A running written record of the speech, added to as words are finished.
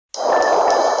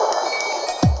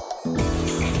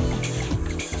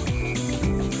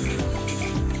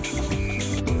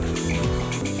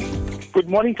Good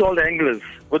morning to all the anglers.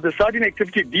 With the sardine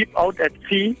activity deep out at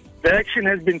sea, the action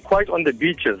has been quite on the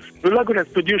beaches. Blue Lagoon has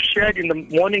produced shad in the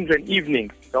mornings and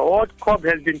evenings. The odd cob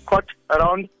has been caught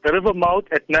around the river mouth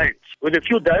at night, with a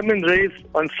few diamond rays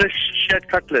on fresh shad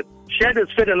cutlet. Shad is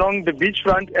fed along the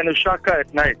beachfront and Oshaka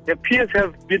at night. The piers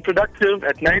have been productive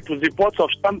at night with reports of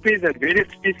stumpies and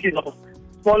various species of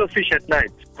smaller fish at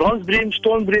night. Bronze bream,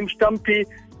 stone bream, stumpy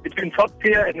between South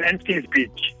Pier and Anstey's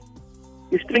Beach.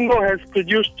 Istingo has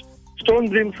produced stone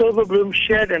bream, silver bream,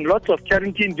 shad and lots of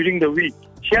quarantine during the week.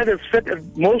 Shad is fed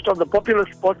at most of the popular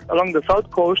spots along the south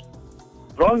coast.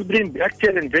 Bronze bream,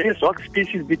 blacktail and various rock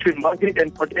species between Margaret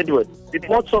and Port Edward.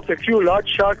 Reports of a few large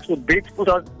sharks with baits put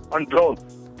out on drones.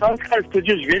 Tanska has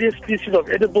produced various species of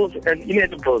edibles and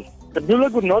inedibles. The Blue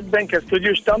Lagoon North Bank has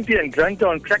produced stumpy and granta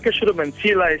on cracker shrimp and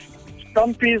sea lice,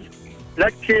 stumpies,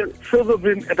 blacktail, silver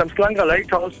bream at Amslanga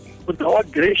Lighthouse with the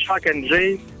odd grey shark and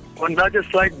ray on larger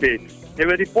slide baits. There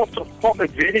were reports of cob at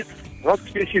various rock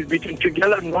species between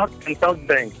Trigella North and South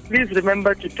Bank. Please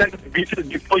remember to check the beaches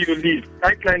before you leave.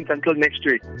 Tight lines until next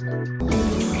week.